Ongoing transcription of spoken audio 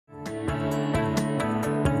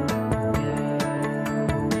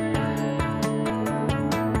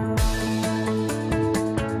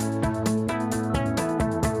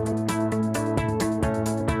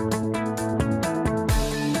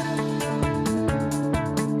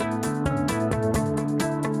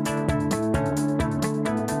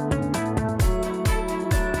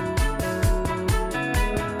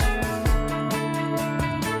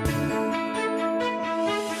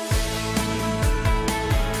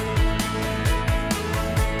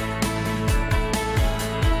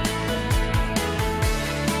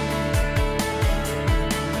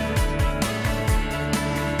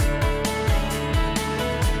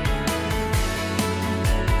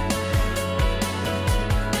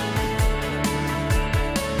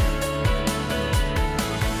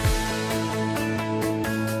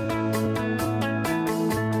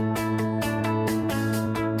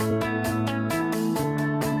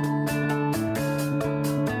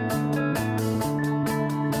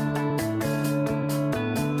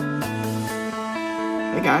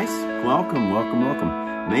Hey guys, welcome.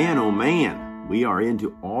 Man, oh man, we are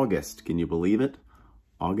into August. Can you believe it?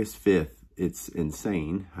 August 5th. It's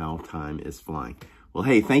insane how time is flying. Well,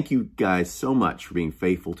 hey, thank you guys so much for being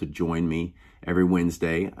faithful to join me every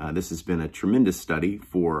Wednesday. This has been a tremendous study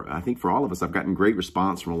I think for all of us. I've gotten great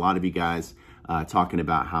response from a lot of you guys talking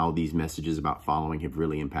about how these messages about following have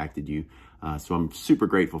really impacted you. So I'm super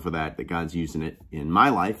grateful for that God's using it in my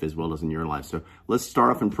life as well as in your life. So let's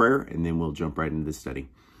start off in prayer and then we'll jump right into this study.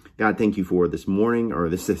 God, thank you for this morning or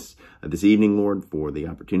this evening, Lord, for the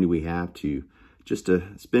opportunity we have to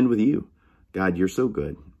spend with you. God, you're so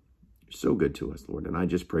good. You're so good to us, Lord. And I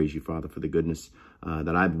just praise you, Father, for the goodness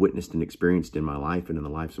that I've witnessed and experienced in my life and in the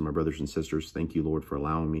lives of my brothers and sisters. Thank you, Lord, for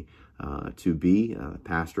allowing me to be a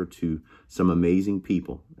pastor to some amazing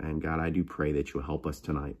people. And God, I do pray that you'll help us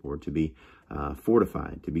tonight, Lord, to be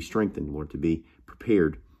fortified, to be strengthened, Lord, to be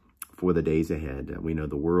prepared for the days ahead. We know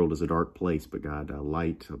the world is a dark place, but God,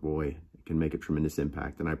 light, boy, can make a tremendous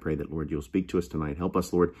impact. And I pray that, Lord, you'll speak to us tonight. Help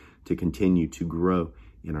us, Lord, to continue to grow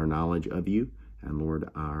in our knowledge of you. And Lord,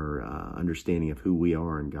 our understanding of who we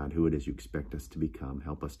are and God, who it is you expect us to become.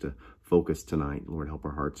 Help us to focus tonight. Lord, help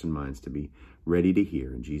our hearts and minds to be ready to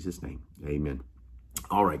hear. In Jesus' name, amen.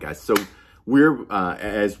 All right, guys. So we're,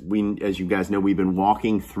 as you guys know, we've been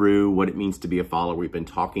walking through what it means to be a follower. We've been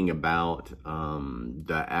talking about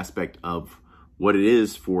the aspect of what it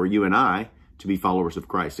is for you and I to be followers of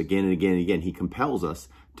Christ. Again and again and again, he compels us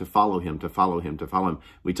to follow him, to follow him, to follow him.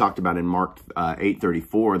 We talked about in Mark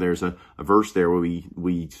 8:34, there's a verse there where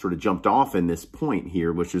we sort of jumped off in this point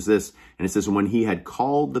here, which is this. And it says, when he had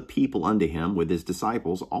called the people unto him with his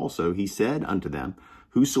disciples, also he said unto them,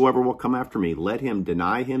 whosoever will come after me, let him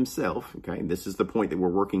deny himself. Okay, this is the point that we're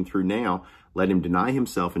working through now. Let him deny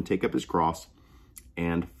himself and take up his cross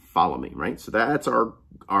and follow me, right? So that's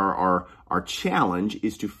our challenge,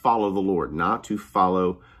 is to follow the Lord, not to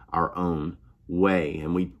follow our own way.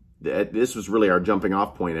 And this was really our jumping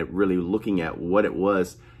off point at really looking at what it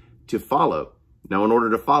was to follow. Now, in order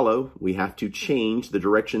to follow, we have to change the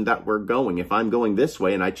direction that we're going. If I'm going this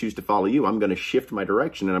way and I choose to follow you, I'm going to shift my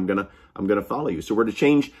direction and I'm going to follow you. So we're to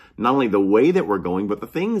change not only the way that we're going, but the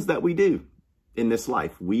things that we do in this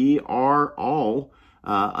life. We are all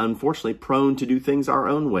unfortunately prone to do things our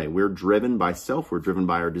own way. We're driven by self. We're driven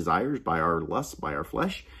by our desires, by our lusts, by our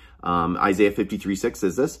flesh. Isaiah 53:6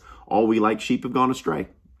 says this, all we like sheep have gone astray.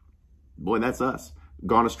 Boy, that's us.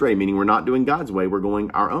 Gone astray, meaning we're not doing God's way. We're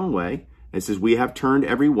going our own way. It says, we have turned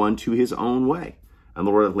everyone to his own way. And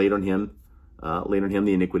the Lord hath laid on him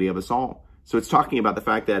the iniquity of us all. So it's talking about the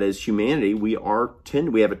fact that as humanity, we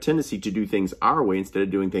have a tendency to do things our way instead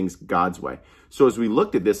of doing things God's way. So as we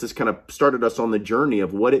looked at this kind of started us on the journey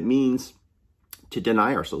of what it means to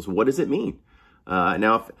deny ourselves. What does it mean?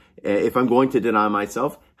 Now, if I'm going to deny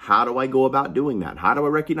myself, how do I go about doing that? How do I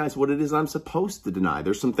recognize what it is I'm supposed to deny?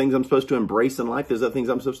 There's some things I'm supposed to embrace in life. There's other things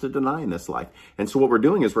I'm supposed to deny in this life. And so what we're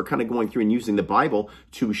doing is we're kind of going through and using the Bible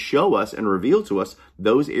to show us and reveal to us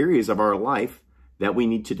those areas of our life that we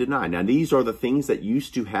need to deny. Now, these are the things that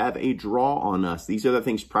used to have a draw on us. These are the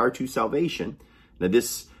things prior to salvation. Now,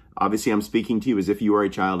 this, obviously, I'm speaking to you as if you are a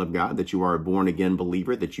child of God, that you are a born-again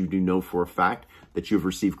believer, that you do know for a fact that you have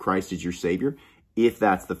received Christ as your Savior. If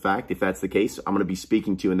that's the fact, if that's the case, I'm going to be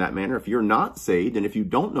speaking to you in that manner. If you're not saved and if you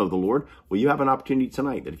don't know the Lord, well, you have an opportunity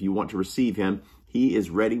tonight that if you want to receive him, he is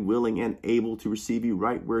ready, willing, and able to receive you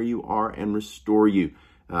right where you are and restore you.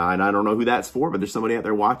 And I don't know who that's for, but there's somebody out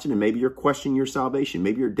there watching and maybe you're questioning your salvation.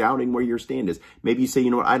 Maybe you're doubting where your stand is. Maybe you say, you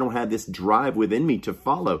know what, I don't have this drive within me to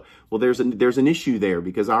follow. Well, there's an issue there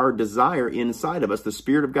because our desire inside of us, the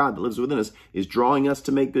Spirit of God that lives within us, is drawing us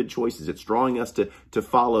to make good choices. It's drawing us to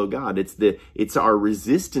follow God. It's our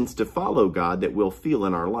resistance to follow God that we'll feel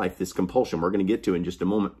in our life, this compulsion we're going to get to in just a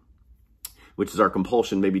moment, which is our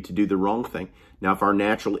compulsion maybe to do the wrong thing. Now, if our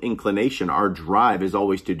natural inclination, our drive is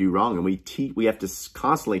always to do wrong, and we have to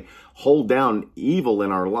constantly hold down evil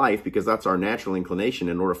in our life because that's our natural inclination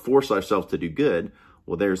in order to force ourselves to do good,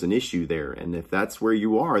 well, there's an issue there. And if that's where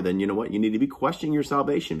you are, then you know what? You need to be questioning your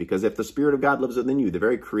salvation, because if the Spirit of God lives within you, the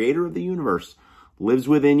very creator of the universe lives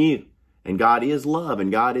within you, and God is love,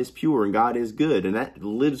 and God is pure, and God is good, and that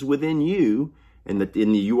lives within you, and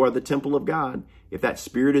you are the temple of God. If that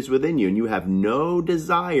Spirit is within you and you have no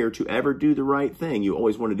desire to ever do the right thing, you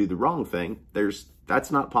always want to do the wrong thing,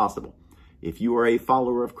 that's not possible. If you are a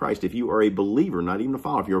follower of Christ, if you are a believer, not even a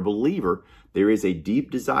follower, if you're a believer, there is a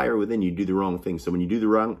deep desire within you to do the wrong thing. So to do the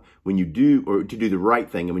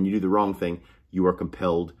right thing, and when you do the wrong thing, you are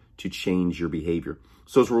compelled to change your behavior.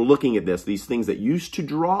 So as we're looking at this, these things that used to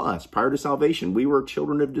draw us prior to salvation, we were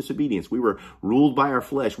children of disobedience. We were ruled by our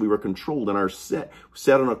flesh. We were controlled and are set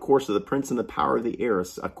on a course of the prince and the power of the air,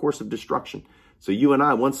 a course of destruction. So you and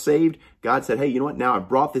I, once saved, God said, hey, you know what? Now I've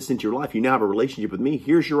brought this into your life. You now have a relationship with me.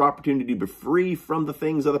 Here's your opportunity to be free from the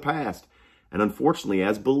things of the past. And unfortunately,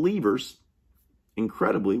 as believers,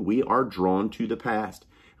 incredibly, we are drawn to the past.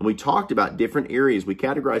 And we talked about different areas. We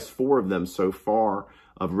categorized 4 of them so far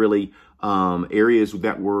of really areas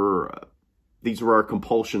that these were our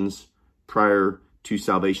compulsions prior to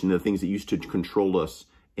salvation, the things that used to control us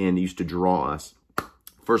and used to draw us.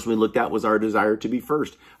 First we looked at was our desire to be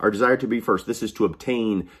first. Our desire to be first. This is to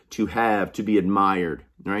obtain, to have, to be admired,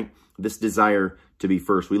 right? This desire to be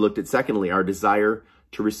first. We looked at, secondly, our desire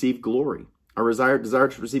to receive glory. Our desire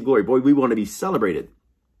to receive glory. Boy, we want to be celebrated.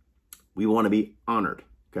 We want to be honored,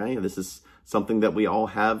 okay? And this is something that we all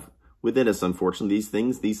have within us, unfortunately. These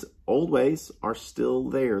things, these old ways are still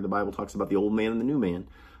there. The Bible talks about the old man and the new man.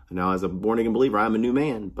 And now, as a born-again believer, I'm a new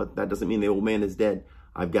man, but that doesn't mean the old man is dead.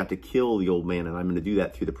 I've got to kill the old man, and I'm going to do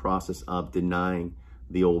that through the process of denying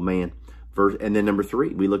the old man. And then number 3,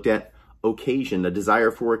 we looked at occasion, a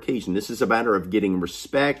desire for occasion. This is a matter of getting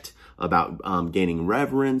respect, about gaining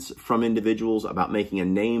reverence from individuals, about making a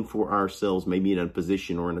name for ourselves, maybe in a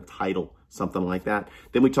position or in a title, something like that.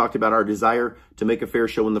 Then we talked about our desire to make a fair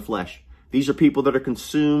show in the flesh. These are people that are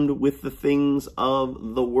consumed with the things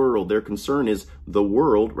of the world. Their concern is the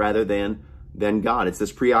world rather than God. It's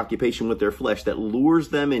this preoccupation with their flesh that lures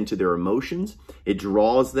them into their emotions. It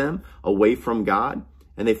draws them away from God,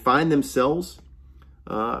 and they find themselves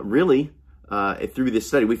through this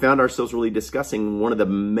study, we found ourselves really discussing one of the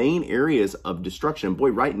main areas of destruction. And boy,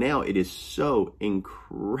 right now it is so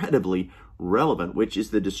incredibly relevant, which is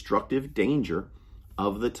the destructive danger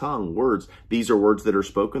of the tongue. Words. These are words that are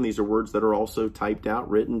spoken. These are words that are also typed out,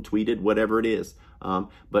 written, tweeted, whatever it is.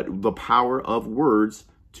 But the power of words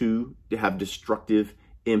to have destructive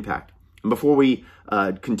impact. And before we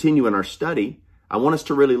continue in our study, I want us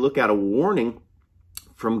to really look at a warning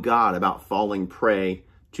from God about falling prey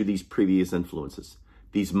to these previous influences,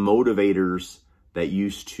 these motivators that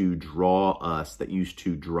used to draw us, that used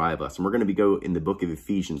to drive us. And we're going to go in the book of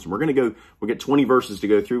Ephesians. And we'll get 20 verses to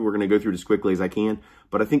go through. We're going to go through it as quickly as I can.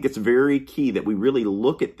 But I think it's very key that we really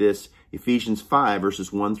look at this, Ephesians 5,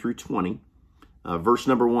 verses 1 through 20. Verse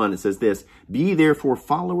number 1, it says this, "Be therefore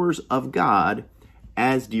followers of God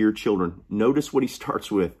as dear children." Notice what he starts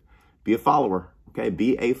with. Be a follower, okay?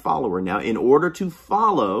 Be a follower. Now, in order to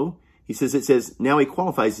follow, it says, now he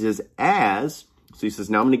qualifies, he says, as, so he says,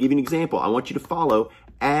 now I'm going to give you an example. I want you to follow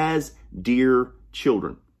as dear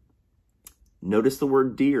children. Notice the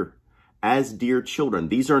word dear, as dear children.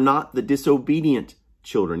 These are not the disobedient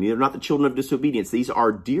children. These are not the children of disobedience. These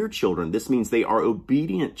are dear children. This means they are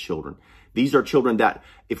obedient children. These are children that,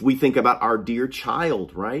 if we think about our dear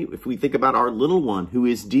child, right? If we think about our little one who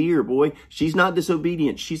is dear, boy, she's not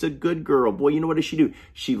disobedient. She's a good girl. Boy, you know what does she do?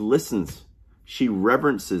 She listens. She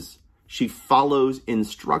reverences. She follows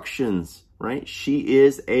instructions, right? She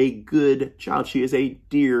is a good child. She is a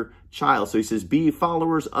dear child. So he says, be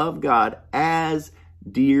followers of God as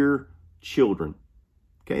dear children.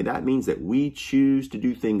 Okay, that means that we choose to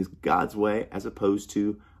do things God's way as opposed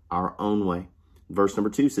to our own way. Verse number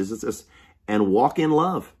 2 says this, and walk in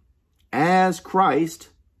love as Christ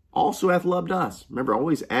also hath loved us. Remember,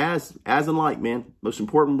 always as and like, man. Most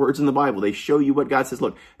important words in the Bible. They show you what God says.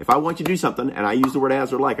 Look, if I want you to do something and I use the word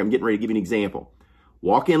as or like, I'm getting ready to give you an example.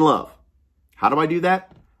 Walk in love. How do I do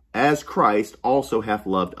that? As Christ also hath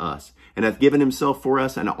loved us and hath given himself for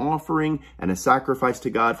us an offering and a sacrifice to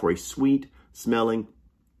God for a sweet smelling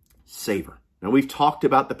savor. Now, we've talked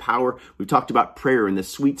about the power. We've talked about prayer and the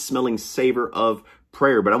sweet smelling savor of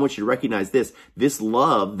prayer. But I want you to recognize this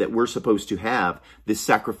love that we're supposed to have, this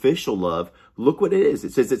sacrificial love. Look what it is.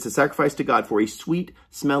 It says it's a sacrifice to God for a sweet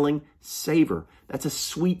smelling savor. That's a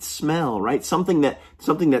sweet smell, right? Something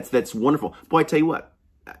that's wonderful. Boy, I tell you what,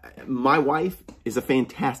 my wife is a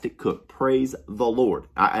fantastic cook. Praise the Lord.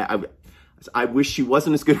 I wish she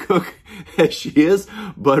wasn't as good a cook as she is,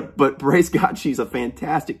 but praise God, she's a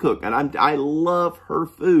fantastic cook. And I love her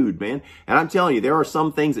food, man. And I'm telling you, there are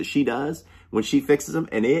some things that she does when she fixes them,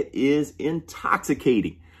 and it is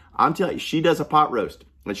intoxicating. I'm telling you, she does a pot roast,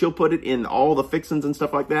 and she'll put it in all the fixings and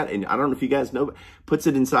stuff like that. And I don't know if you guys know, but puts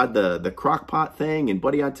it inside the crock pot thing. And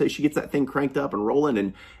buddy, I tell you, she gets that thing cranked up and rolling.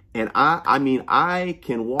 And I mean, I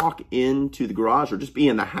can walk into the garage or just be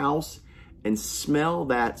in the house and smell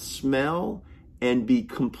that smell and be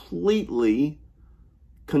completely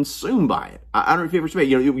consumed by it. I don't know if you ever smell it.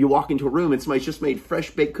 You walk into a room and somebody's just made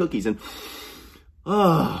fresh baked cookies, and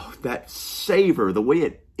oh, that savor, the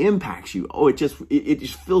way impacts you. Oh, it just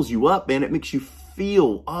fills you up, man. It makes you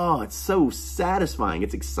feel, oh, it's so satisfying.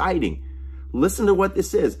 It's exciting. Listen to what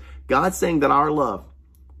this is. God's saying that our love,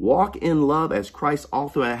 walk in love as Christ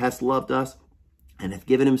also has loved us and hath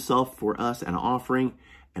given himself for us an offering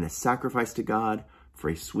and a sacrifice to God for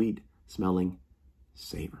a sweet smelling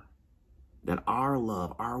savor. That our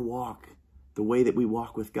love, our walk, the way that we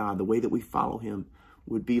walk with God, the way that we follow him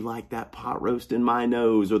would be like that pot roast in my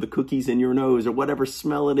nose or the cookies in your nose or whatever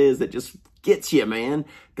smell it is that just gets you, man.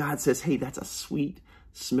 God says, hey, that's a sweet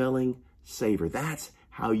smelling savor. That's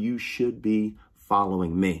how you should be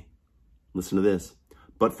following me. Listen to this.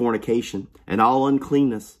 But fornication and all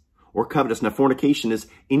uncleanness or covetousness. Now, fornication is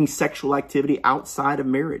any sexual activity outside of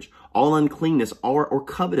marriage. All uncleanness or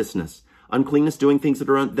covetousness. Uncleanness, doing things that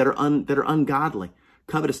are ungodly.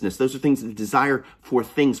 Covetousness, those are things that desire for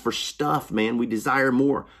things, for stuff, man. We desire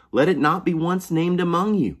more. Let it not be once named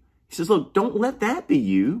among you. He says, look, don't let that be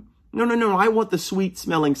you. No. I want the sweet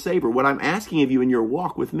smelling savor. What I'm asking of you in your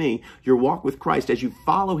walk with me, your walk with Christ, as you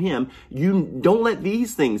follow him, you don't let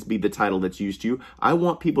these things be the title that's used to you. I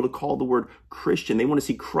want people to call the word Christian. They want to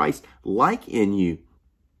see Christ like in you.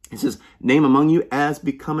 He says, name among you as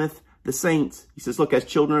becometh the saints. He says, look, as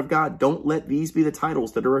children of God, don't let these be the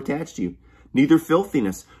titles that are attached to you. Neither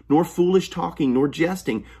filthiness, nor foolish talking, nor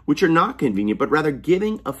jesting, which are not convenient, but rather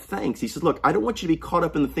giving of thanks. He says, look, I don't want you to be caught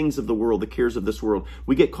up in the things of the world, the cares of this world.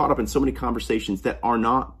 We get caught up in so many conversations that are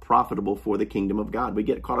not profitable for the kingdom of God. We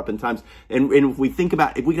get caught up in times, and if we think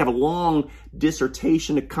about, if we could have a long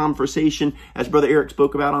dissertation, a conversation, as Brother Eric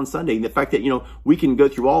spoke about on Sunday, the fact that, we can go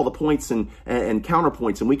through all the points and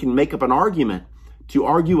counterpoints, and we can make up an argument to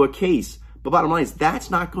argue a case. But bottom line is,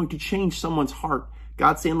 that's not going to change someone's heart.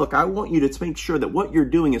 God's saying, look, I want you to make sure that what you're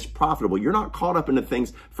doing is profitable. You're not caught up into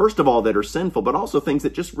things, first of all, that are sinful, but also things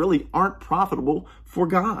that just really aren't profitable for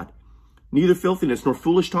God. Neither filthiness, nor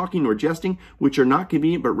foolish talking, nor jesting, which are not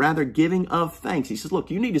convenient, but rather giving of thanks. He says, look,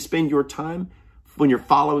 you need to spend your time when you're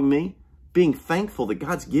following me, being thankful that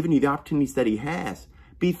God's given you the opportunities that he has.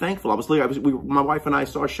 Be thankful. My wife and I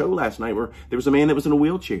saw a show last night where there was a man that was in a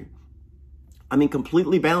wheelchair. I mean,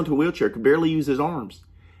 completely bound to a wheelchair, could barely use his arms.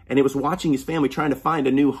 And it was watching his family trying to find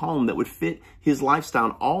a new home that would fit his lifestyle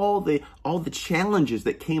and all the challenges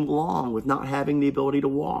that came along with not having the ability to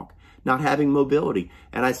walk, not having mobility.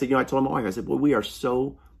 And I said, I told my wife, I said, boy, we are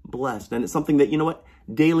so blessed. And it's something that,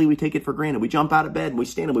 daily we take it for granted. We jump out of bed and we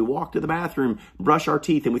stand and we walk to the bathroom, brush our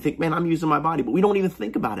teeth, and we think, man, I'm using my body, but we don't even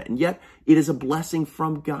think about it. And yet it is a blessing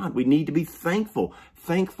from God. We need to be thankful.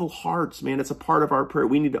 Thankful hearts, man. It's a part of our prayer.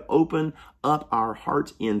 We need to open up our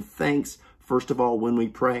hearts in thanks. First of all, when we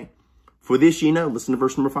pray, for this ye know, listen to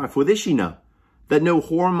verse number 5, for this ye know, that no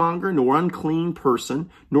whoremonger, nor unclean person,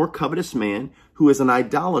 nor covetous man, who is an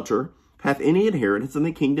idolater, hath any inheritance in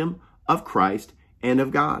the kingdom of Christ and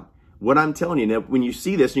of God. What I'm telling you, now, when you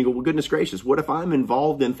see this and you go, well, goodness gracious, what if I'm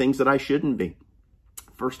involved in things that I shouldn't be?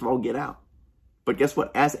 First of all, get out. But guess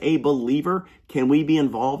what? As a believer, can we be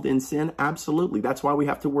involved in sin? Absolutely. That's why we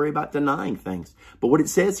have to worry about denying things. But what it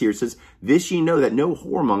says here, it says, this ye know, that no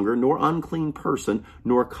whoremonger, nor unclean person,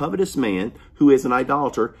 nor covetous man, who is an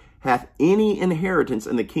idolater, hath any inheritance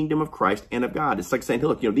in the kingdom of Christ and of God. It's like saying, hey,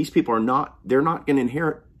 look, these people they're not going to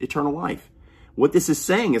inherit eternal life. What this is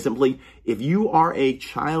saying is simply, if you are a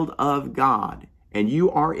child of God and you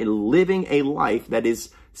are living a life that is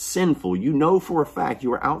sinful, you know for a fact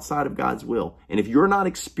you are outside of God's will. And if you're not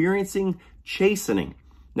experiencing chastening,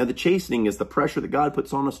 now the chastening is the pressure that God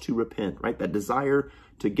puts on us to repent, right? That desire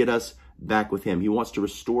to get us back with him. He wants to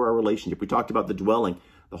restore our relationship. We talked about the dwelling.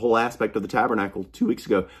 The whole aspect of the tabernacle 2 weeks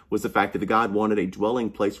ago was the fact that God wanted a dwelling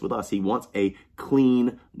place with us. He wants a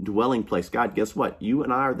clean dwelling place. God, guess what? You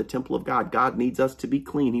and I are the temple of God. God needs us to be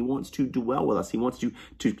clean. He wants to dwell with us. He wants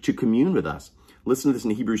to commune with us. Listen to this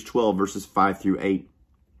in Hebrews 12, verses 5 through 8.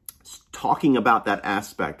 Talking about that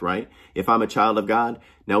aspect, right? If I'm a child of God,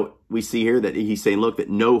 now we see here that he's saying, look, that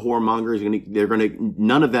no whoremonger is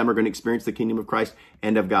none of them are going to experience the kingdom of Christ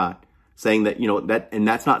and of God. Saying that, and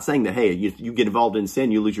that's not saying that, hey, you get involved in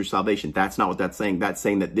sin, you lose your salvation. That's not what that's saying. That's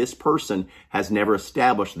saying that this person has never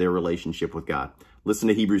established their relationship with God. Listen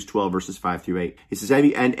to Hebrews 12, verses 5 through 8. It says,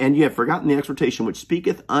 and you have forgotten the exhortation which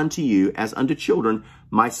speaketh unto you as unto children.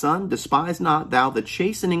 My son, despise not thou the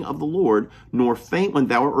chastening of the Lord, nor faint when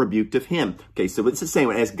thou art rebuked of him. Okay, so it's the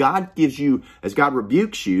same. As God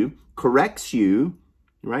rebukes you, corrects you,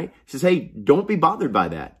 right? He says, hey, don't be bothered by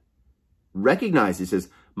that. Recognize, he says,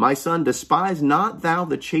 My son, despise not thou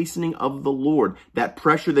the chastening of the Lord, that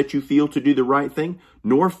pressure that you feel to do the right thing,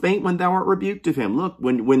 nor faint when thou art rebuked of him. Look,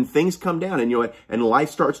 when things come down and life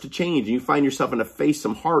starts to change and you find yourself in to face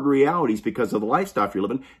some hard realities because of the lifestyle you're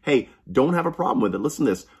living, hey, don't have a problem with it. Listen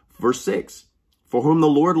to this. Verse 6, for whom the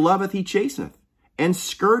Lord loveth, he chasteneth, and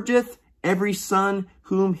scourgeth every son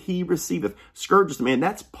whom he receiveth. Scourges, man,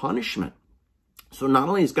 that's punishment. So not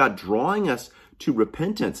only is God drawing us to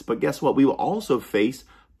repentance, but guess what? We will also face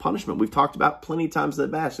punishment. We've talked about plenty of times in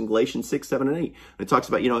the past in Galatians 6, 7, and 8. And it talks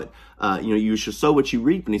about, you shall sow what you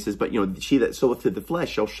reap. And he says, but, she that soweth to the flesh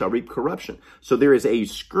shall reap corruption. So there is a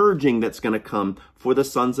scourging that's going to come for the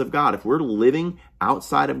sons of God. If we're living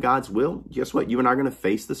outside of God's will, guess what? You and I are going to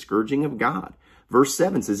face the scourging of God. Verse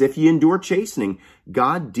 7 says, if ye endure chastening,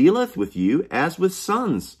 God dealeth with you as with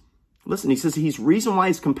sons. Listen, he says he's reason why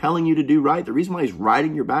he's compelling you to do right. The reason why he's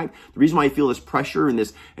riding your back. The reason why you feel this pressure and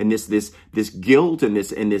this guilt and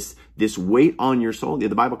this weight on your soul. The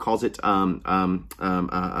Bible calls it I'll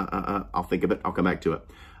think of it. I'll come back to it.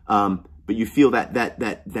 But you feel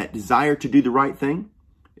that desire to do the right thing.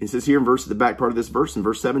 It says here in the back part of this verse, in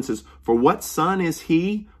verse 7 says, for what son is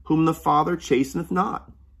he whom the Father chasteneth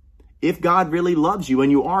not? If God really loves you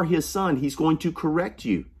and you are his son, he's going to correct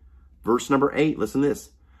you. Verse number 8, listen to this.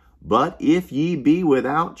 But if ye be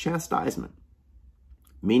without chastisement,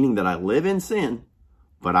 meaning that I live in sin,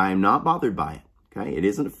 but I am not bothered by it. Okay, it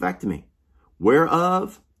isn't affecting me.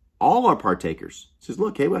 Whereof all are partakers. It says,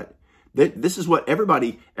 look, hey, what? This is what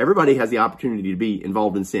everybody has the opportunity to be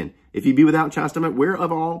involved in sin. If ye be without chastisement,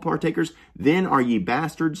 whereof all partakers, then are ye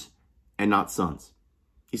bastards and not sons.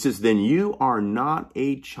 He says, then you are not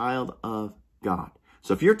a child of God.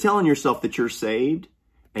 So if you're telling yourself that you're saved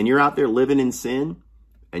and you're out there living in sin,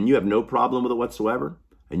 and you have no problem with it whatsoever,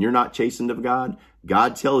 and you're not chastened of God,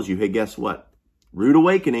 God tells you, hey, guess what? Rude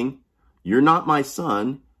awakening, you're not my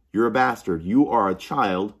son, you're a bastard. You are a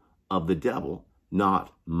child of the devil,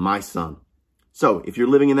 not my son. So if you're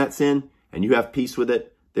living in that sin and you have peace with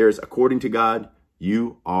it, there's, according to God,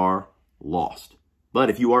 you are lost. But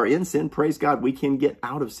if you are in sin, praise God, we can get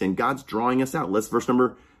out of sin. God's drawing us out. Let's verse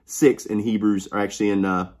number 6 in Hebrews, or actually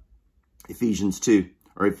in Ephesians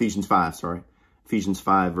 5, sorry. Ephesians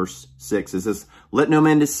 5, verse 6, it says, let no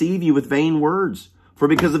man deceive you with vain words, for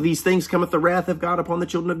because of these things cometh the wrath of God upon the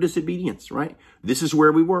children of disobedience, right? This is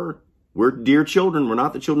where we were. We're dear children. We're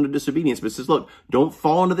not the children of disobedience. But it says, look, don't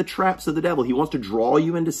fall into the traps of the devil. He wants to draw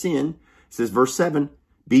you into sin. It says, verse 7,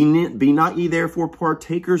 be not ye therefore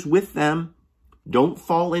partakers with them. Don't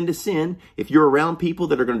fall into sin. If you're around people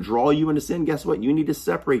that are going to draw you into sin, guess what? You need to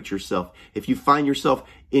separate yourself. If you find yourself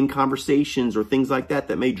in conversations or things like that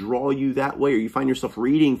may draw you that way, or you find yourself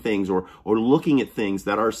reading things or looking at things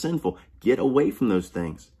that are sinful, get away from those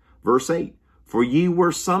things. Verse 8, for ye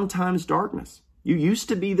were sometimes darkness. You used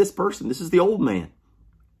to be this person. This is the old man.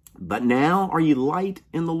 But now are ye light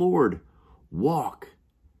in the Lord. Walk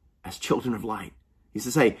as children of light. He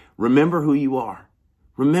says, hey, remember who you are.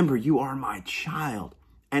 Remember, you are my child.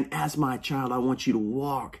 And as my child, I want you to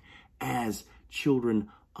walk as children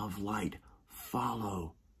of light.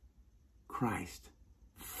 Follow Christ.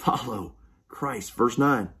 Follow Christ. Verse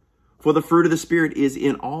 9. For the fruit of the Spirit is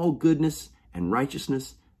in all goodness and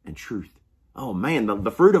righteousness and truth. Oh, man,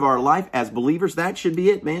 the fruit of our life as believers, that should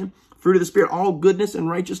be it, man. Fruit of the Spirit, all goodness and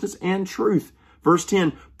righteousness and truth. Verse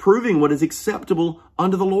 10, proving what is acceptable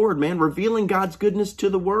unto the Lord, man. Revealing God's goodness to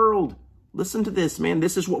the world. Listen to this, man.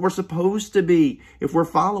 This is what we're supposed to be if we're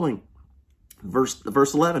following. Verse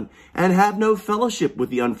 11, and have no fellowship with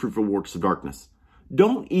the unfruitful works of darkness.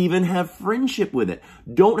 Don't even have friendship with it.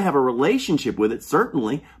 Don't have a relationship with it,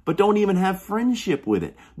 certainly, but don't even have friendship with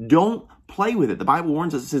it. Don't play with it. The Bible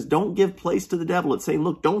warns us, it says, don't give place to the devil. It's saying,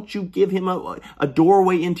 look, don't you give him a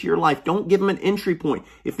doorway into your life. Don't give him an entry point.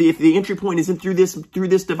 If the entry point isn't through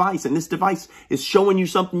this device, and this device is showing you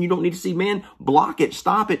something you don't need to see, man, block it,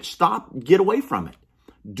 stop, get away from it.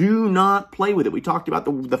 Do not play with it. We talked about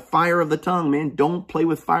the fire of the tongue, man. Don't play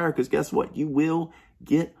with fire, because guess what? You will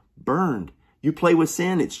get burned. You play with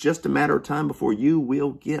sin, it's just a matter of time before you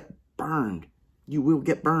will get burned. You will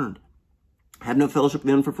get burned. Have no fellowship with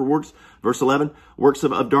the unfruitful works. Verse 11, works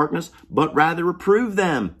of darkness, but rather reprove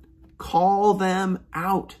them. Call them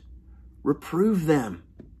out. Reprove them.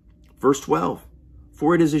 Verse 12,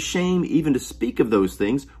 for it is a shame even to speak of those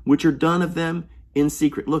things which are done of them in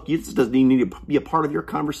secret. Look, this doesn't even need to be a part of your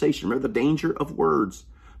conversation. Remember the danger of words.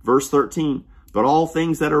 Verse 13, but all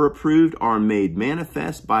things that are reproved are made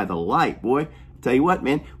manifest by the light. Boy, tell you what,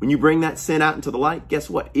 man, when you bring that sin out into the light, guess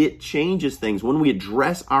what? It changes things. When we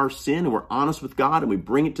address our sin and we're honest with God and we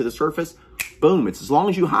bring it to the surface, boom, it's as long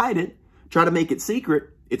as you hide it, try to make it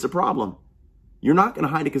secret, it's a problem. You're not going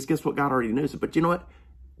to hide it because guess what? God already knows it. But you know what?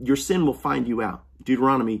 Your sin will find you out.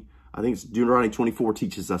 Deuteronomy 24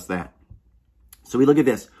 teaches us that. So we look at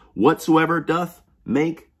this. Whatsoever doth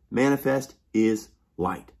make manifest is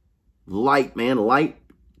light. Light, man. Light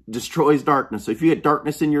destroys darkness. So if you get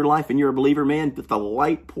darkness in your life and you're a believer, man, let the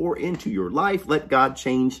light pour into your life. Let God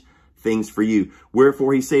change things for you.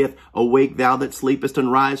 Wherefore he saith, awake thou that sleepest,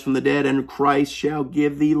 and rise from the dead, and Christ shall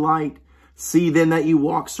give thee light. See then that you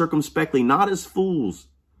walk circumspectly, not as fools,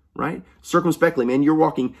 right? Circumspectly, man, you're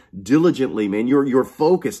walking diligently, man. You're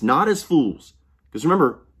focused, not as fools. Because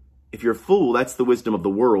remember, if you're a fool, that's the wisdom of the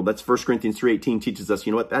world. That's 1 Corinthians 3:18 teaches us,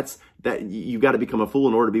 you know what? That you got to become a fool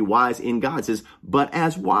in order to be wise in God. It says, but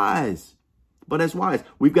as wise.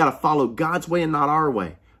 We've got to follow God's way and not our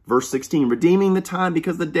way. Verse 16, redeeming the time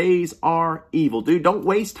because the days are evil. Dude, don't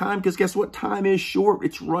waste time because guess what? Time is short.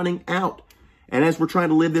 It's running out. And as we're trying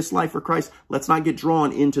to live this life for Christ, let's not get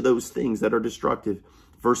drawn into those things that are destructive.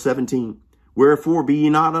 Verse 17, wherefore be ye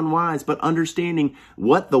not unwise, but understanding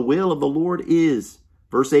what the will of the Lord is.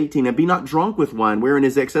 Verse 18, and be not drunk with wine, wherein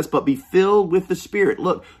is excess, but be filled with the Spirit.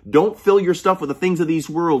 Look, don't fill your stuff with the things of this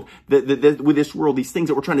world, these things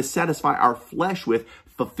that we're trying to satisfy our flesh with.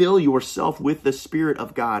 Fulfill yourself with the Spirit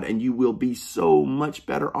of God, and you will be so much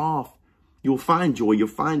better off. You'll find joy, you'll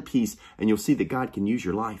find peace, and you'll see that God can use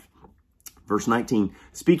your life. Verse 19,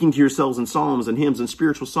 speaking to yourselves in psalms and hymns and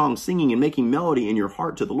spiritual songs, singing and making melody in your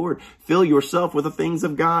heart to the Lord. Fill yourself with the things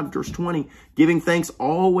of God. Verse 20, giving thanks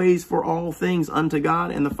always for all things unto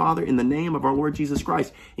God and the Father in the name of our Lord Jesus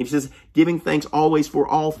Christ. He says, giving thanks always for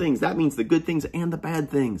all things. That means the good things and the bad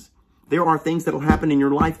things. There are things that will happen in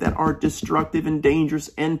your life that are destructive and dangerous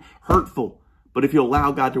and hurtful. But if you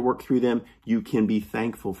allow God to work through them, you can be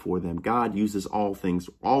thankful for them. God uses all things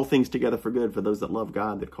together for good for those that love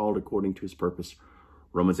God, that called according to his purpose.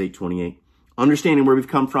 Romans 8:28. Understanding where we've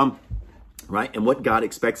come from, right? And what God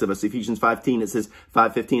expects of us. Ephesians 5:15,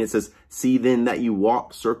 it says, see then that you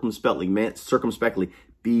walk circumspectly,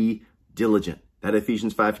 be diligent. That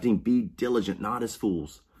Ephesians 5:15, be diligent, not as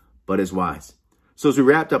fools, but as wise. So as we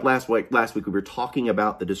wrapped up last week, we were talking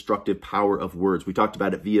about the destructive power of words. We talked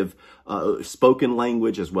about it via spoken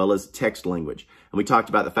language as well as text language. And we talked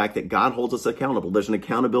about the fact that God holds us accountable. There's an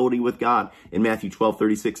accountability with God. In Matthew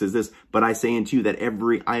 12:36 says this, but I say unto you that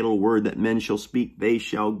every idle word that men shall speak, they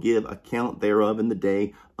shall give account thereof in the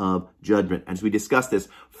day of judgment. As we discussed this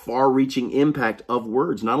far-reaching impact of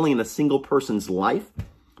words, not only in a single person's life,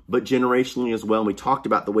 but generationally as well. And we talked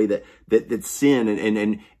about the way that sin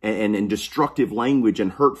and destructive language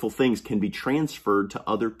and hurtful things can be transferred to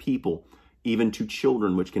other people, even to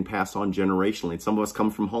children, which can pass on generationally. And some of us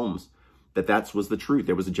come from homes that was the truth.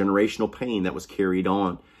 There was a generational pain that was carried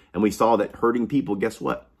on. And we saw that hurting people, guess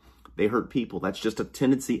what? They hurt people. That's just a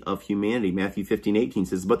tendency of humanity. Matthew 15:18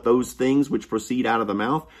 says, but those things which proceed out of the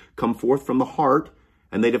mouth come forth from the heart,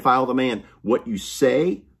 and they defile the man. What you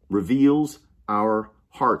say reveals our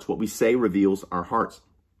hearts. What we say reveals our hearts.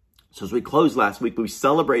 So as we closed last week, we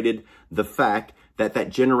celebrated the fact that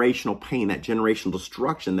generational pain, that generational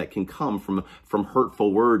destruction that can come from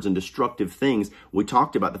hurtful words and destructive things. We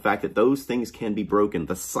talked about the fact that those things can be broken.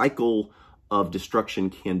 The cycle of destruction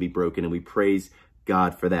can be broken, and we praise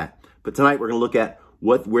God for that. But tonight we're going to look at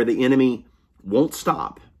where the enemy won't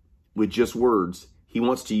stop with just words. He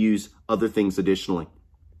wants to use other things additionally.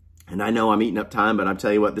 And I know I'm eating up time, but I'm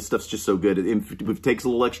telling you what, this stuff's just so good. If it takes a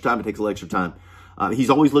little extra time, it takes a little extra time. He's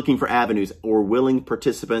always looking for avenues or willing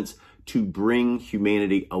participants to bring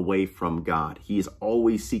humanity away from God. He is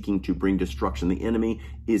always seeking to bring destruction. The enemy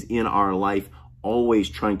is in our life, always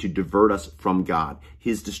trying to divert us from God.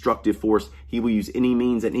 His destructive force, he will use any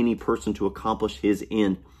means and any person to accomplish his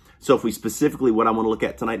end. So if we specifically, what I want to look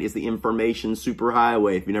at tonight is the information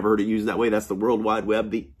superhighway. If you never heard it used that way, that's the World Wide Web,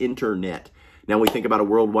 the internet. Now, when we think about a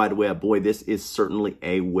World Wide Web, boy, this is certainly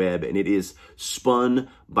a web, and it is spun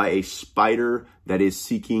by a spider that is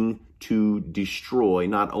seeking to destroy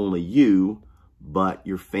not only you, but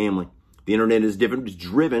your family. The internet is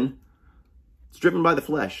driven by the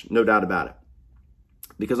flesh, no doubt about it.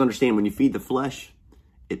 Because understand, when you feed the flesh,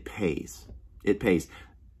 it pays. It pays.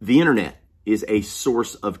 The internet is a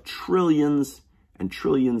source of trillions and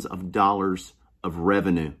trillions of dollars of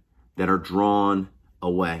revenue that are drawn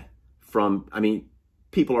away.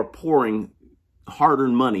 People are pouring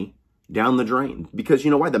hard-earned money down the drain. Because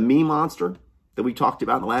you know why? The me monster that we talked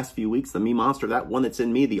about in the last few weeks, the me monster, that one that's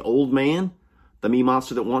in me, the old man, the me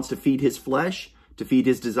monster that wants to feed his flesh, to feed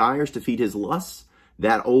his desires, to feed his lusts,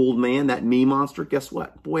 that old man, that me monster, guess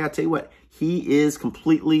what? Boy, I tell you what, he's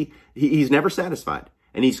never satisfied.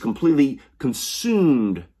 And he's completely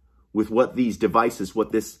consumed with what these devices,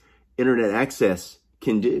 what this internet access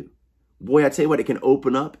can do. boy, I tell you what, it can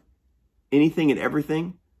open up anything and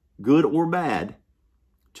everything, good or bad,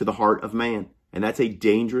 to the heart of man. And that's a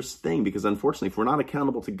dangerous thing, because unfortunately, if we're not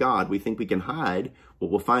accountable to God, we think we can hide. What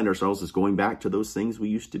we'll find ourselves is going back to those things we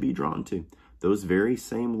used to be drawn to. Those very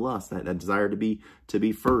same lusts, that desire to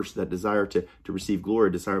be first, that desire to receive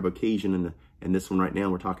glory, desire of occasion, and this one right now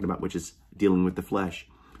we're talking about, which is dealing with the flesh.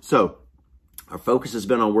 So our focus has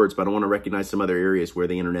been on words, but I want to recognize some other areas where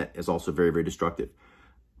the internet is also very, very destructive.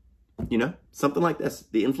 You know, something like this,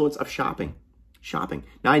 the influence of shopping. Shopping.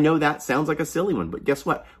 Now, I know that sounds like a silly one, but guess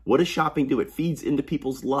what? What does shopping do? It feeds into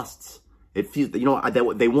people's lusts. It feeds, you know,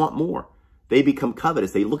 they want more. They become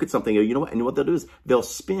covetous. They look at something, you know what? And what they'll do is they'll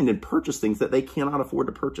spend and purchase things that they cannot afford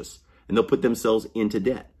to purchase. And they'll put themselves into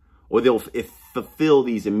debt. Or they'll fulfill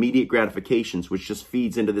these immediate gratifications, which just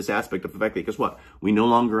feeds into this aspect of the fact that, guess what? We no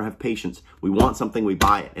longer have patience. We want something, we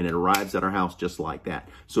buy it, and it arrives at our house just like that.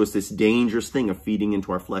 So it's this dangerous thing of feeding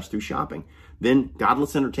into our flesh through shopping. Then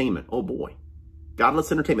godless entertainment. Oh boy.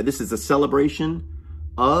 Godless entertainment. This is a celebration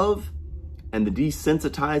of and the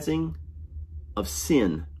desensitizing of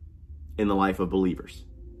sin in the life of believers.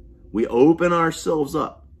 We open ourselves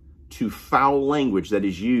up to foul language that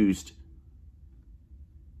is used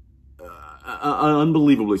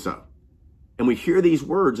unbelievably so. And we hear these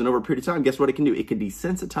words, and over a period of time, guess what it can do? It can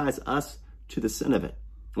desensitize us to the sin of it.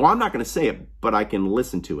 Well, I'm not going to say it, but I can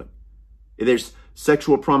listen to it. There's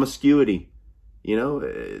sexual promiscuity. You know,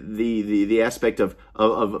 the aspect of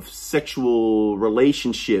sexual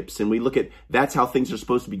relationships. And we look at, that's how things are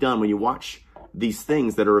supposed to be done when you watch these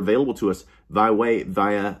things that are available to us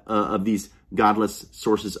via of these godless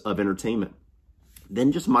sources of entertainment.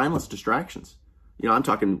 Then just mindless distractions. You know, I'm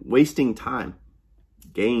talking wasting time,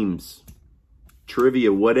 games,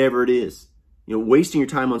 trivia, whatever it is. You know, wasting your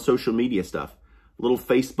time on social media stuff, little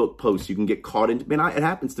Facebook posts you can get caught into. Man, it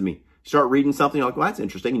happens to me. You start reading something, you're like, well, that's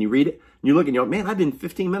interesting. And you read it, and you look, and you're like, man, I've been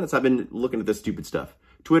 15 minutes, I've been looking at this stupid stuff.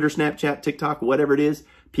 Twitter, Snapchat, TikTok, whatever it is,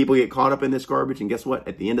 people get caught up in this garbage. And guess what?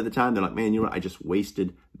 At the end of the time, they're like, man, you know what? I just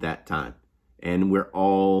wasted that time. And we're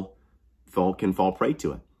all can fall prey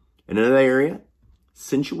to it. And another area,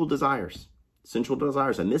 sensual desires. Sensual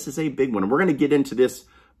desires. And this is a big one. And we're going to get into this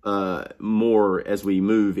more as we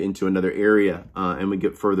move into another area and we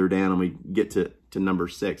get further down and we get to number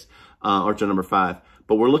 6 or to number 5.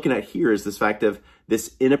 But we're looking at here is this fact of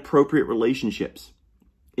this inappropriate relationships,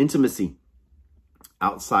 intimacy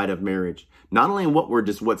outside of marriage. Not only in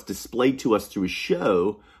what's displayed to us through a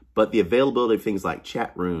show, but the availability of things like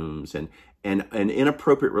chat rooms and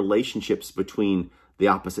inappropriate relationships between the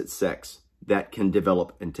opposite sex that can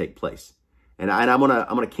develop and take place. And I'm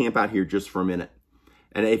gonna camp out here just for a minute.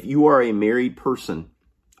 And if you are a married person,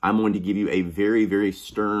 I'm going to give you a very, very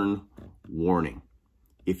stern warning.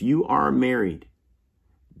 If you are married,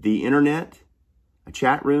 the internet, a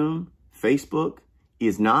chat room, Facebook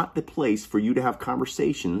is not the place for you to have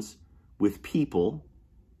conversations with people,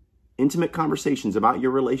 intimate conversations about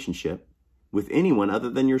your relationship with anyone other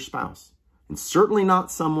than your spouse. And certainly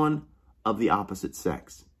not someone of the opposite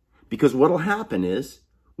sex. Because what'll happen is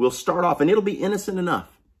we'll start off, and it'll be innocent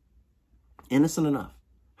enough. Innocent enough.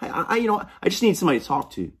 You know, I just need somebody to talk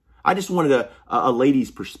to. I just wanted a lady's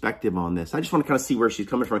perspective on this. I just want to kind of see where she's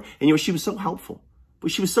coming from. And, you know, she was so helpful. But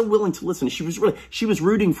she was so willing to listen. She was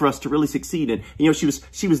rooting for us to really succeed. And, you know,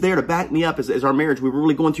 she was there to back me up as our marriage. We were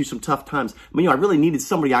really going through some tough times. I mean, you know, I really needed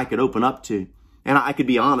somebody I could open up to. And I could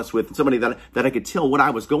be honest with, somebody that I could tell what I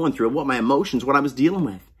was going through, what my emotions, what I was dealing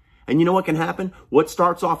with. And you know what can happen? What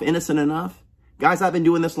starts off innocent enough? Guys, I've been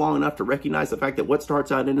doing this long enough to recognize the fact that what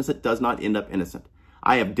starts out innocent does not end up innocent.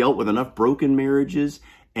 I have dealt with enough broken marriages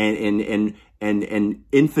and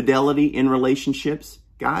infidelity in relationships.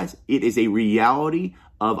 Guys, it is a reality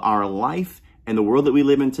of our life and the world that we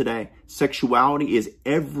live in today. Sexuality is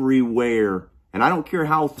everywhere. And I don't care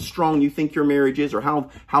how strong you think your marriage is or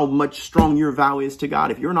how much strong your vow is to God.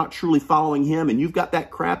 If you're not truly following him and you've got that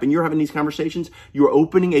crap and you're having these conversations, you're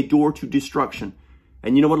opening a door to destruction.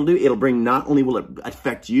 And you know what it'll do? It'll bring, not only will it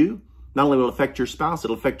affect you, not only will it affect your spouse,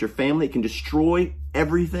 it'll affect your family. It can destroy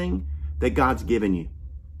everything that God's given you.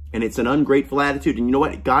 And it's an ungrateful attitude. And you know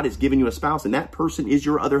what? God has given you a spouse, and that person is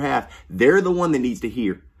your other half. They're the one that needs to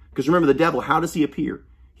hear. Because remember, the devil, how does he appear?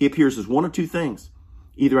 He appears as one of two things.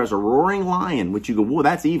 Either as a roaring lion, which you go, whoa,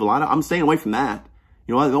 that's evil. I'm staying away from that.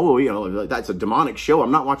 You know, that's a demonic show.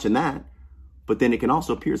 I'm not watching that. But then it can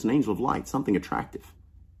also appear as an angel of light, something attractive.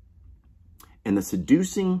 And the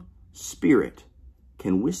seducing spirit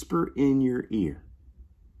can whisper in your ear.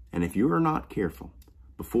 And if you are not careful,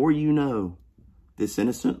 before you know, this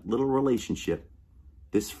innocent little relationship,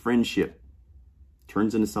 this friendship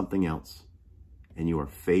turns into something else. And you are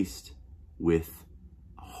faced with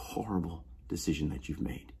a horrible decision that you've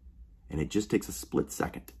made. And it just takes a split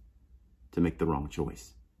second to make the wrong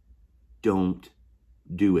choice. Don't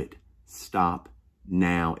do it. Stop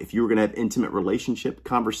now. If you were going to have intimate relationship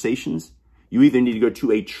conversations, you either need to go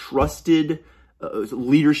to a trusted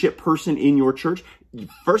leadership person in your church.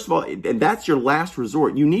 First of all, and that's your last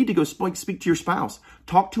resort, you need to go speak to your spouse.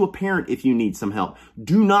 Talk to a parent if you need some help.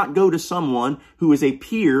 Do not go to someone who is a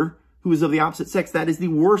peer who is of the opposite sex. That is the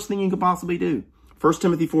worst thing you could possibly do. 1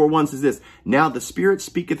 Timothy 4:1 says this, now the Spirit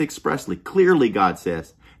speaketh expressly, clearly God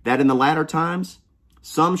says, that in the latter times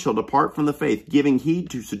some shall depart from the faith, giving heed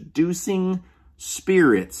to seducing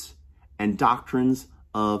spirits and doctrines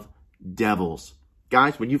of devils.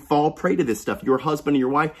 Guys, when you fall prey to this stuff, your husband and your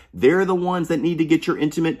wife, they're the ones that need to get your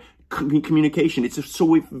intimate communication. It's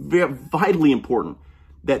so vitally important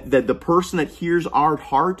that the person that hears our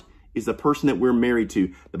heart is the person that we're married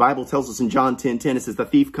to. The Bible tells us in John 10:10, it says, the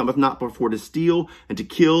thief cometh not before to steal and to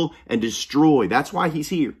kill and destroy. That's why he's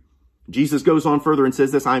here. Jesus goes on further and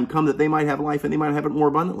says this, I am come that they might have life and they might have it more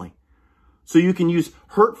abundantly. So you can use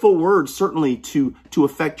hurtful words certainly to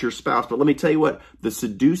affect your spouse. But let me tell you what, the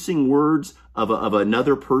seducing words of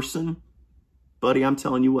another person, buddy, I'm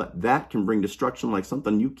telling you what, that can bring destruction like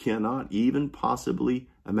something you cannot even possibly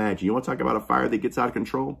imagine. You want to talk about a fire that gets out of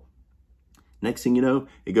control? Next thing you know,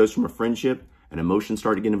 it goes from a friendship and emotions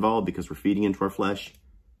start to get involved because we're feeding into our flesh.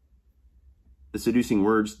 The seducing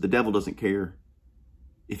words, the devil doesn't care.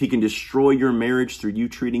 If he can destroy your marriage through you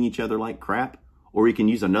treating each other like crap, or he can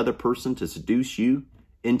use another person to seduce you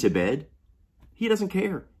into bed, he doesn't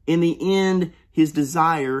care. In the end, his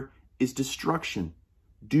desire is destruction.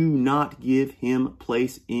 Do not give him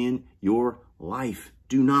place in your life.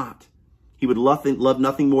 Do not. He would love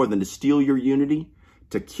nothing more than to steal your unity,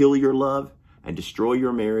 to kill your love, and destroy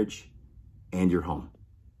your marriage and your home.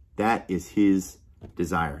 That is his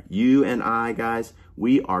desire. You and I, guys,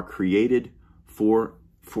 we are created for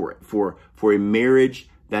a marriage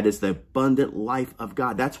that is the abundant life of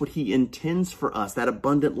God. That's what he intends for us, that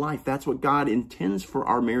abundant life. That's what God intends for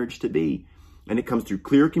our marriage to be. And it comes through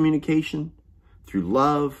clear communication, through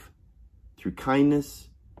love, through kindness,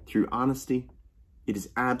 through honesty. It is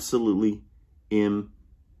absolutely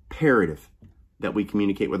imperative that we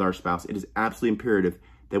communicate with our spouse. It is absolutely imperative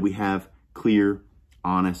that we have clear,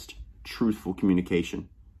 honest, truthful communication.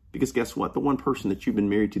 Because guess what? The one person that you've been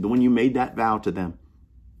married to, the one you made that vow to them,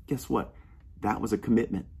 guess what? That was a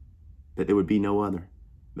commitment that there would be no other.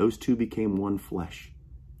 Those two became one flesh.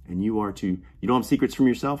 And you don't have secrets from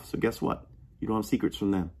yourself, so guess what? You don't have secrets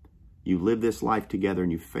from them. You live this life together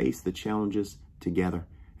and you face the challenges together.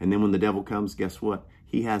 And then when the devil comes, guess what?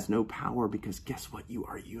 He has no power because guess what? You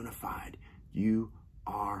are unified. You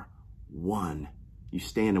are one. You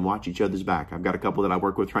stand and watch each other's back. I've got a couple that I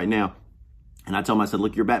work with right now. And I tell them, I said,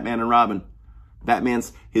 look, you're Batman and Robin.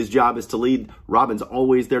 His job is to lead. Robin's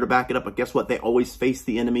always there to back it up. But guess what? They always face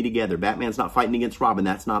the enemy together. Batman's not fighting against Robin.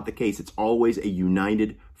 That's not the case. It's always a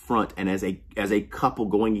united front. And as a couple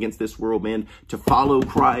going against this world, man, to follow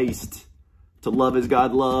Christ, to love as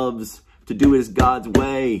God loves, to do it as God's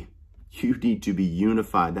way, you need to be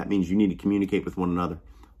unified. That means you need to communicate with one another.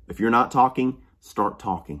 If you're not talking, start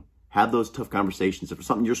talking. Have those tough conversations. If it's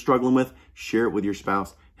something you're struggling with, share it with your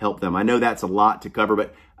spouse. Help them. I know that's a lot to cover,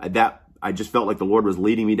 but I just felt like the Lord was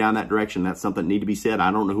leading me down that direction. That's something that needed to be said.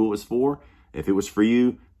 I don't know who it was for. If it was for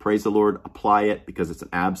you, praise the Lord, apply it because it's an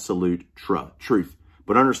absolute truth.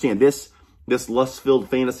 But understand this lust-filled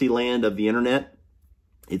fantasy land of the internet,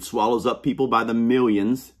 it swallows up people by the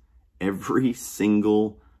millions every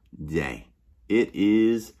single day. It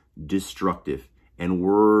is destructive. And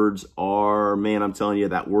words are, man, I'm telling you,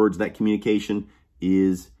 that communication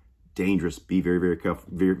is dangerous. Be very, very careful.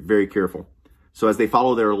 Very, very careful. So as they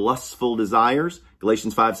follow their lustful desires,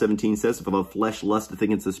 Galatians 5:17 says, for the flesh lusteth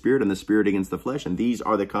against the spirit, and the spirit against the flesh, and these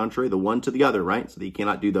are the contrary, the one to the other, right? So that you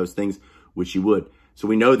cannot do those things which you would. So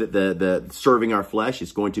we know that the serving our flesh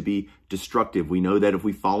is going to be destructive. We know that if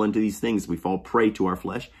we fall into these things, we fall prey to our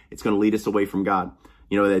flesh, it's going to lead us away from God.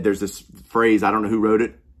 You know, there's this phrase, I don't know who wrote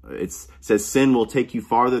it. It says, sin will take you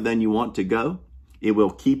farther than you want to go. It will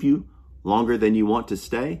keep you longer than you want to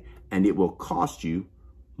stay, and it will cost you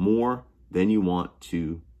more than you want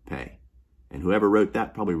to pay. And whoever wrote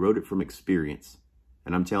that probably wrote it from experience.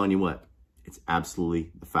 And I'm telling you what, it's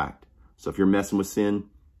absolutely the fact. So if you're messing with sin,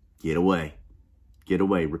 get away. Get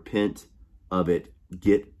away. Repent of it.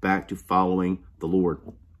 Get back to following the Lord.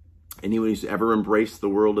 Anyone who's ever embraced the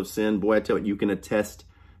world of sin, boy, I tell you, you can attest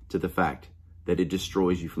to the fact that it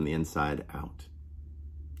destroys you from the inside out.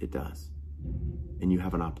 It does. And you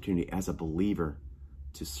have an opportunity as a believer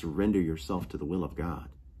to surrender yourself to the will of God,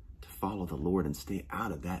 to follow the Lord and stay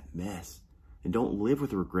out of that mess. And don't live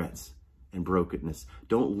with regrets and brokenness.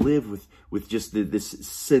 Don't live with just this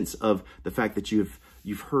sense of the fact that you've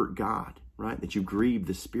hurt God, right? That you grieved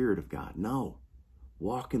the Spirit of God. No.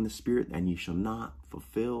 Walk in the Spirit, and you shall not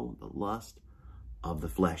fulfill the lust of the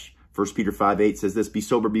flesh. 1 Peter 5:8 says this, be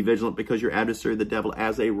sober, be vigilant, because your adversary, the devil,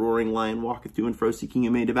 as a roaring lion, walketh to and fro, seeking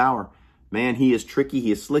whom he may devour. Man, he is tricky,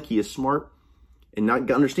 he is slick, he is smart. And not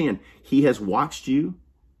understand, he has watched you.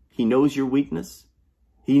 He knows your weakness.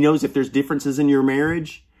 He knows if there's differences in your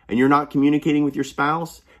marriage and you're not communicating with your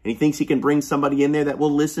spouse, and he thinks he can bring somebody in there that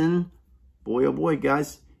will listen. Boy, oh boy,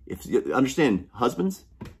 guys, if you understand, husbands,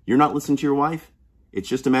 you're not listening to your wife. It's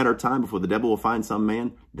just a matter of time before the devil will find some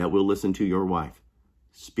man that will listen to your wife.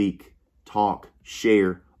 Speak, talk,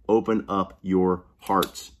 share, open up your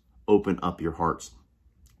hearts. Open up your hearts.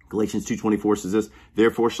 Galatians 2:24 says this,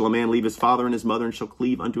 therefore shall a man leave his father and his mother and shall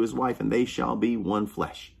cleave unto his wife, and they shall be one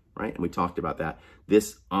flesh. Right? And we talked about that.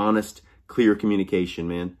 This honest, clear communication,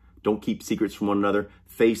 man. Don't keep secrets from one another.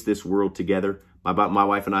 Face this world together. My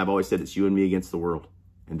wife and I have always said it's you and me against the world.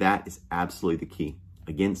 And that is absolutely the key.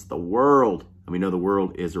 Against the world. And we know the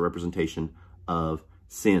world is a representation of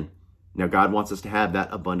sin. Now, God wants us to have that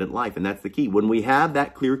abundant life, and that's the key. When we have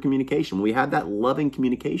that clear communication, when we have that loving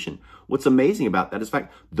communication, what's amazing about that is, in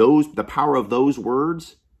fact, the power of those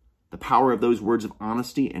words of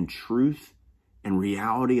honesty and truth and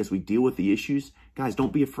reality as we deal with the issues. Guys,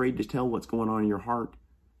 don't be afraid to tell what's going on in your heart.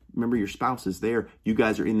 Remember, your spouse is there. You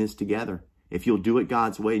guys are in this together. If you'll do it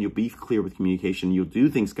God's way and you'll be clear with communication, you'll do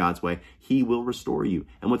things God's way, he will restore you.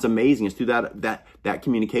 And what's amazing is through that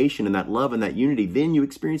communication and that love and that unity, then you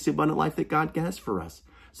experience the abundant life that God has for us.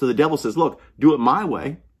 So the devil says, look, do it my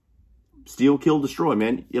way. Steal, kill, destroy,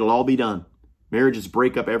 man. It'll all be done. Marriages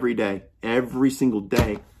break up every day, every single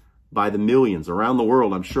day, by the millions around the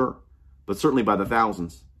world, I'm sure. But certainly by the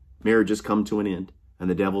thousands. Marriages come to an end and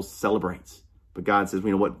the devil celebrates. But God says,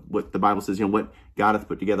 you know what the Bible says, what God hath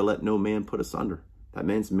put together, let no man put asunder. That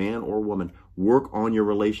means man or woman. Work on your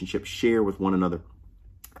relationship. Share with one another.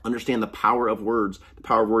 Understand the power of words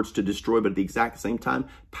to destroy, but at the exact same time,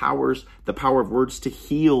 the power of words to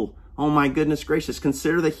heal. Oh my goodness gracious.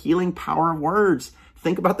 Consider the healing power of words.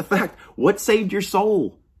 Think about the fact, what saved your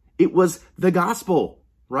soul? It was the gospel.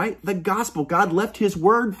 Right? The gospel. God left his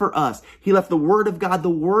word for us. He left the word of God, the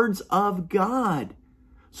words of God.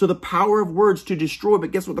 So the power of words to destroy,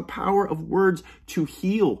 but guess what? The power of words to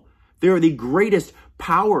heal. They are the greatest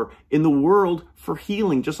power in the world for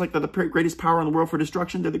healing. Just like they're the greatest power in the world for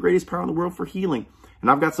destruction, they're the greatest power in the world for healing. And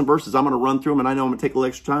I've got some verses. I'm going to run through them, and I know I'm going to take a little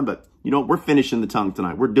extra time, but you know, we're finishing the tongue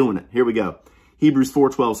tonight. We're doing it. Here we go. Hebrews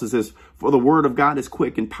 4:12 says this, for the word of God is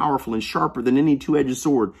quick and powerful and sharper than any two-edged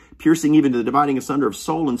sword, piercing even to the dividing asunder of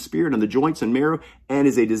soul and spirit and the joints and marrow, and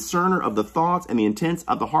is a discerner of the thoughts and the intents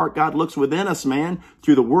of the heart. God looks within us, man,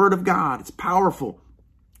 through the word of God. It's powerful.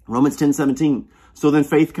 Romans 10:17. So then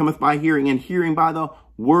faith cometh by hearing, and hearing by the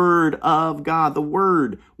word of God. The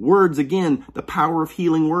word. Words, again, the power of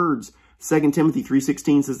healing words. 2 Timothy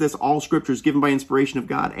 3:16 says this, all scripture is given by inspiration of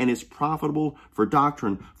God and is profitable for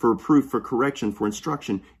doctrine, for reproof, for correction, for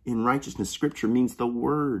instruction in righteousness. Scripture means the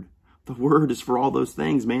word. The word is for all those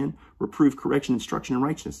things, man. Reproof, correction, instruction in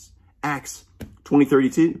righteousness. Acts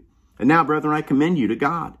 20:32. And now, brethren, I commend you to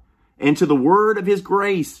God and to the word of his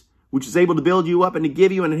grace, which is able to build you up and to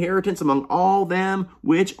give you an inheritance among all them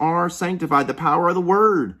which are sanctified. The power of the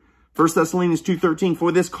word. 1 Thessalonians 2:13,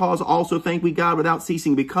 for this cause also thank we God without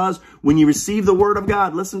ceasing, because when you receive the word of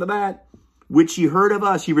God, listen to that, which ye heard of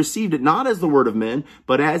us, ye received it not as the word of men,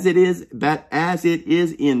 but as it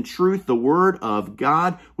is in truth the word of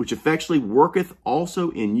God, which effectually worketh also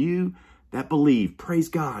in you that believe. Praise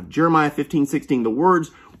God. Jeremiah 15:16, the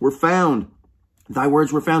words were found, thy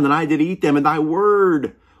words were found, and I did eat them, and thy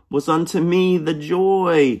word was unto me the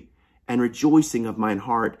joy and rejoicing of mine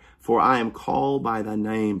heart, for I am called by thy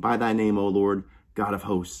name, O Lord, God of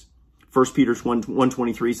hosts. 1 Peter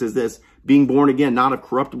 1:23 says this, being born again, not of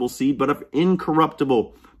corruptible seed, but of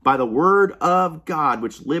incorruptible, by the word of God,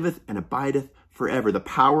 which liveth and abideth forever. The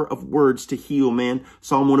power of words to heal, man.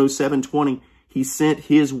 Psalm 107:20, he sent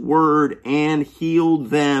his word and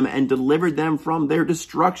healed them and delivered them from their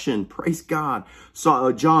destruction. Praise God.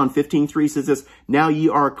 So, John 15:3 says this, now ye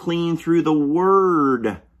are clean through the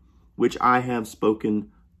word which I have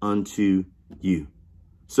spoken unto you.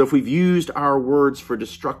 So if we've used our words for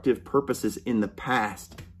destructive purposes in the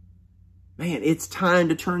past, man, it's time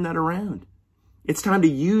to turn that around. It's time to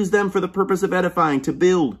use them for the purpose of edifying, to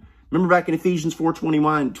build. Remember back in Ephesians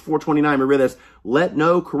 4:29, we read this, let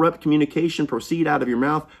no corrupt communication proceed out of your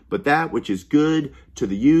mouth, but that which is good to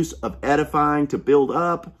the use of edifying, to build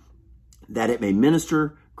up, that it may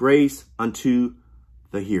minister grace unto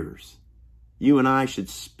the hearers. You and I should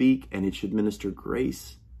speak, and it should minister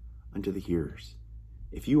grace unto the hearers.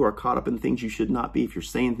 If you are caught up in things you should not be, if you're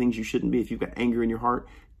saying things you shouldn't be, if you've got anger in your heart,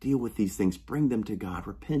 deal with these things. Bring them to God.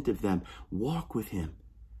 Repent of them. Walk with him.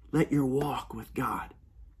 Let your walk with God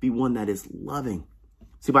be one that is loving.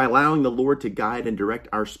 See, by allowing the Lord to guide and direct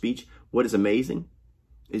our speech, what is amazing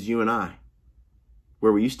is you and I,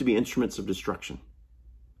 where we used to be instruments of destruction,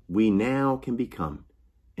 we now can become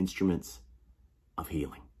instruments of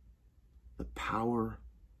healing. The power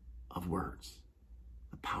of words.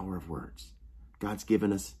 The power of words. God's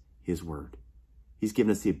given us his word. He's given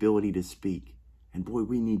us the ability to speak. And boy,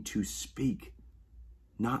 we need to speak,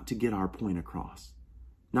 not to get our point across,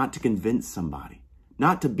 not to convince somebody,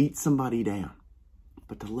 not to beat somebody down,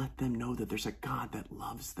 but to let them know that there's a God that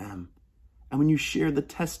loves them. And when you share the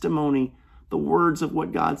testimony, the words of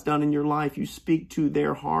what God's done in your life, you speak to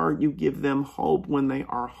their heart, you give them hope when they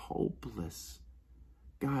are hopeless.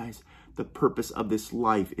 Guys, the purpose of this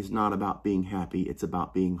life is not about being happy, it's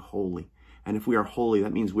about being holy. And if we are holy,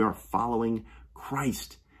 that means we are following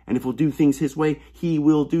Christ. And if we'll do things his way, he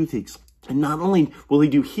will do things. And not only will he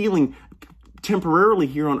do healing temporarily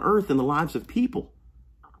here on earth in the lives of people,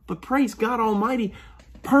 but praise God Almighty,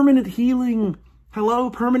 permanent healing. Hello,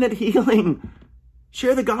 permanent healing.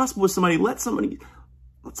 Share the gospel with somebody. Let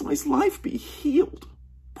somebody's life be healed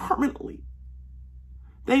permanently.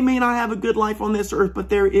 They may not have a good life on this earth, but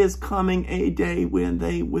there is coming a day when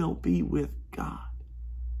they will be with God.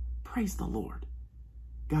 Praise the Lord.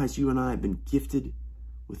 Guys, you and I have been gifted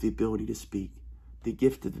with the ability to speak, the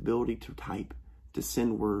gift of the ability to type, to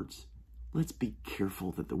send words. Let's be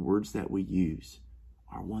careful that the words that we use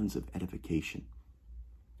are ones of edification,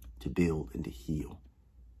 to build and to heal,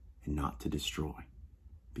 and not to destroy.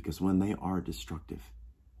 Because when they are destructive,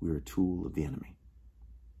 we're a tool of the enemy.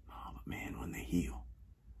 Oh, but man, when they heal,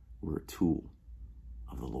 we're a tool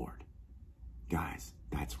of the Lord. Guys,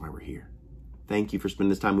 that's why we're here. Thank you for spending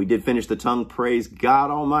this time. We did finish the tongue. Praise God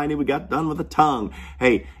Almighty. We got done with the tongue.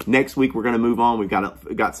 Hey, next week we're going to move on. We've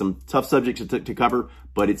got some tough subjects to cover,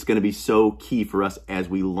 but it's going to be so key for us as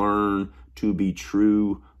we learn to be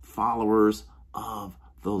true followers of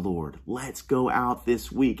the Lord. Let's go out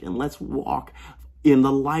this week and let's walk in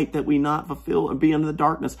the light that we not fulfill and be in the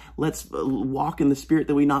darkness. Let's walk in the spirit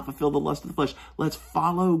that we not fulfill the lust of the flesh. Let's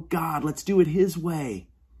follow God. Let's do it his way.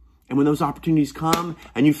 And when those opportunities come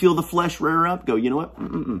and you feel the flesh rear up, go, you know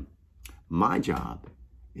what? My job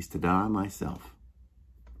is to deny myself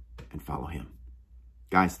and follow him.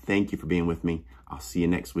 Guys, thank you for being with me. I'll see you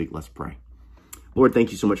next week. Let's pray. Lord,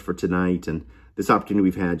 thank you so much for tonight and this opportunity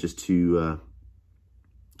we've had just to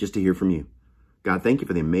hear from you. God, thank you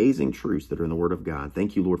for the amazing truths that are in the Word of God.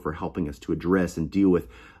 Thank you, Lord, for helping us to address and deal with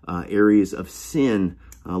areas of sin,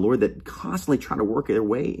 Lord, that constantly try to work their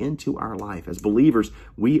way into our life. As believers,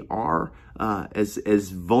 we are as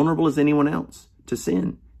vulnerable as anyone else to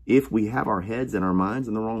sin if we have our heads and our minds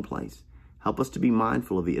in the wrong place. Help us to be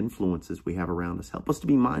mindful of the influences we have around us. Help us to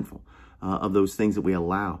be mindful of those things that we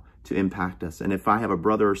allow to impact us. And if I have a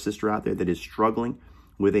brother or sister out there that is struggling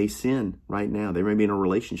with a sin right now, they may be in a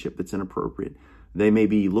relationship that's inappropriate. They may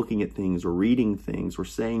be looking at things or reading things or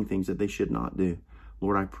saying things that they should not do.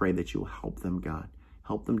 Lord, I pray that you will help them, God.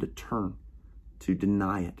 Help them to turn, to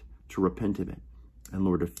deny it, to repent of it. And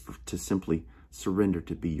Lord, to simply surrender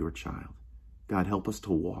to be your child. God, help us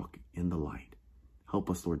to walk in the light. Help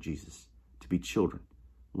us, Lord Jesus, to be children,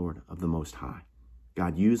 Lord, of the Most High.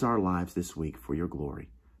 God, use our lives this week for your glory.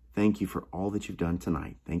 Thank you for all that you've done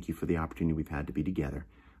tonight. Thank you for the opportunity we've had to be together.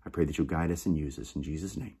 I pray that you'll guide us and use us. In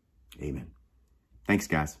Jesus' name, amen. Thanks,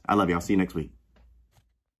 guys. I love you. I'll see you next week.